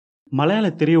மலையாள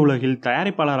திரையுலகில்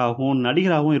தயாரிப்பாளராகவும்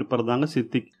நடிகராகவும் இருப்பதுதாங்க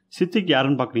சித்திக். சித்திக்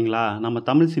யாருன்னு பார்க்குறீங்களா? நம்ம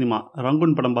தமிழ் சினிமா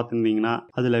ரங்கூன் படம் பார்த்துருந்தீங்கன்னா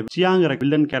அதில் விஜயாங்கிற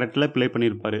வில்லன் கேரக்டரில் ப்ளே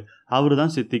பண்ணியிருப்பார். அவர்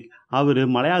தான் சித்திக். அவர்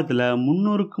மலையாளத்தில்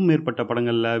 300க்கும் மேற்பட்ட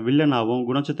படங்களில் வில்லனாகவும்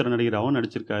குணச்சித்திர நடிகராகவும்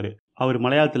நடிச்சிருக்காரு. அவர்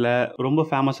மலையாளத்தில் ரொம்ப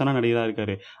ஃபேமஸான நடிகராக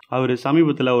இருக்கார். அவர்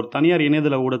சமீபத்தில் ஒரு தனியார்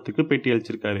இணையதள ஊடகத்துக்கு பேட்டி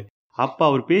அளிச்சிருக்காரு. அப்போ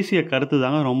அவர் பேசிய கருத்து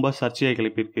தாங்க ரொம்ப சர்ச்சையை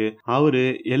கிளப்பியிருக்கு. அவர்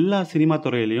எல்லா சினிமா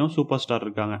துறையிலையும் சூப்பர் ஸ்டார்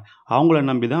இருக்காங்க. அவங்கள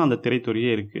நம்பி தான் அந்த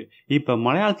திரைத்துறையே இருக்குது. இப்போ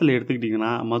மலையாளத்தில்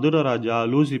எடுத்துக்கிட்டிங்கன்னா மதுரராஜா,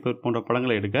 லூசிபர் போன்ற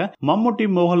படங்களை எடுக்க மம்முட்டி,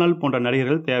 மோகன்லால் போன்ற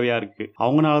நடிகர்கள் தேவையாக இருக்குது.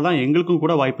 அவங்களால தான் எங்களுக்கும்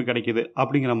கூட வாய்ப்பு கிடைக்கிது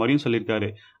அப்படிங்கிற மாதிரியும் சொல்லியிருக்காரு.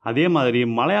 அதே மாதிரி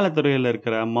மலையாள துறையில்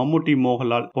இருக்கிற மம்முட்டி,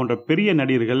 மோகன்லால் போன்ற பெரிய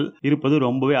நடிகர்கள் இருப்பது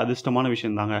ரொம்பவே அதிர்ஷ்டமான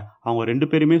விஷயம் தாங்க. அவங்க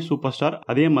 2 பேருமே சூப்பர் ஸ்டார்.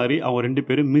 அதே மாதிரி அவங்க 2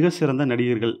 பேரும் மிக சிறந்த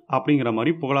நடிகர்கள் அப்படிங்கிற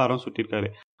மாதிரி புகழாரம் சுட்டியிருக்காரு.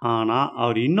 ஆனால்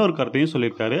அவர் இன்னொரு கருத்தையும்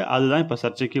சொல்லியிருக்காரு. அதுதான் இப்போ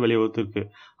சர்ச்சைக்கு வழிவகுத்திருக்கு.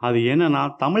 அது என்னன்னா,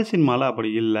 தமிழ் சினிமாவில் அப்படி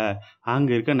இல்லை,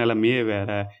 அங்கே இருக்க நிலைமையே வேற.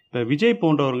 இப்போ விஜய்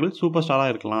போன்றவர்கள் சூப்பர்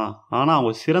ஸ்டாராக இருக்கலாம், ஆனால்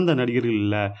அவங்க சிறந்த நடிகர்கள்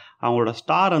இல்லை. அவங்களோட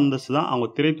ஸ்டார் அந்தஸ்து தான் அவங்க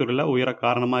திரைத்துறையில் உயர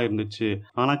காரணமாக இருந்துச்சு.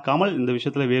 ஆனால் கமல் இந்த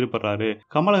விஷயத்தில் வேறுபடுறாரு.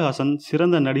 கமலஹாசன்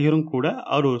சிறந்த நடிகரும் கூட,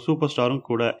 அவர் ஒரு சூப்பர் ஸ்டாரும்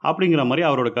கூட அப்படிங்கிற மாதிரி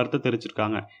அவரோட கருத்தை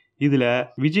தெரிவிச்சிருக்காங்க. இதில்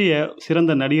விஜய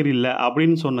சிறந்த நடிகர் இல்லை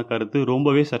அப்படின்னு சொன்ன கருத்து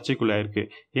ரொம்பவே சர்ச்சைக்குள்ளாயிருக்கு.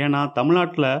 ஏன்னா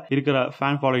தமிழ்நாட்டில் இருக்கிற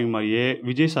ஃபேன் ஃபாலோவிங் மாதிரியே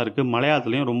விஜய் சாருக்கு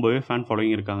மலையாளத்துலேயும் ரொம்பவே ஃபேன்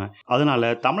ஃபாலோவிங் இருக்காங்க.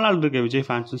 அதனால தமிழ்நாட்டில் இருக்க விஜய்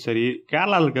ஃபேன்ஸும் சரி,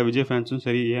 கேரளாவில் இருக்க விஜய் ஃபேன்ஸும்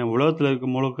சரி, ஏன்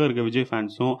உலகத்தில் முழுக்க இருக்க விஜய்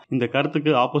ஃபேன்ஸும் இந்த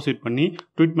கருத்துக்கு ஆப்போசிட் பண்ணி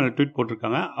ட்வீட் மேலே ட்வீட்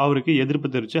போட்டிருக்காங்க. அவருக்கு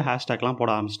எதிர்ப்பு தெரிவித்து ஹேஷ்டேக்லாம்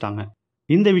போட ஆரம்பிச்சிட்டாங்க.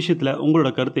 இந்த விஷயத்தில் உங்களோட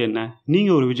கருத்து என்ன?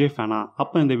 நீங்கள் ஒரு விஜய் ஃபேனா?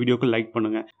 அப்போ இந்த வீடியோக்கு லைக்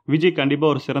பண்ணுங்கள். விஜய்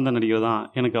கண்டிப்பாக ஒரு சிறந்த நடிகர் தான்,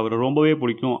 எனக்கு அவர் ரொம்பவே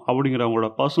பிடிக்கும் அப்படிங்கிற உங்களோட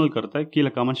பர்சனல் கருத்தை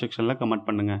கீழே கமெண்ட் செக்ஷனில் கமெண்ட்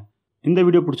பண்ணுங்கள். இந்த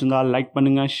வீடியோ பிடிச்சிருந்தா லைக்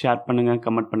பண்ணுங்கள், ஷேர் பண்ணுங்கள்,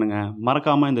 கமெண்ட் பண்ணுங்கள்.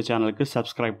 மறக்காமல் இந்த சேனலுக்கு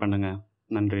சப்ஸ்கிரைப் பண்ணுங்கள்.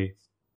 நன்றி.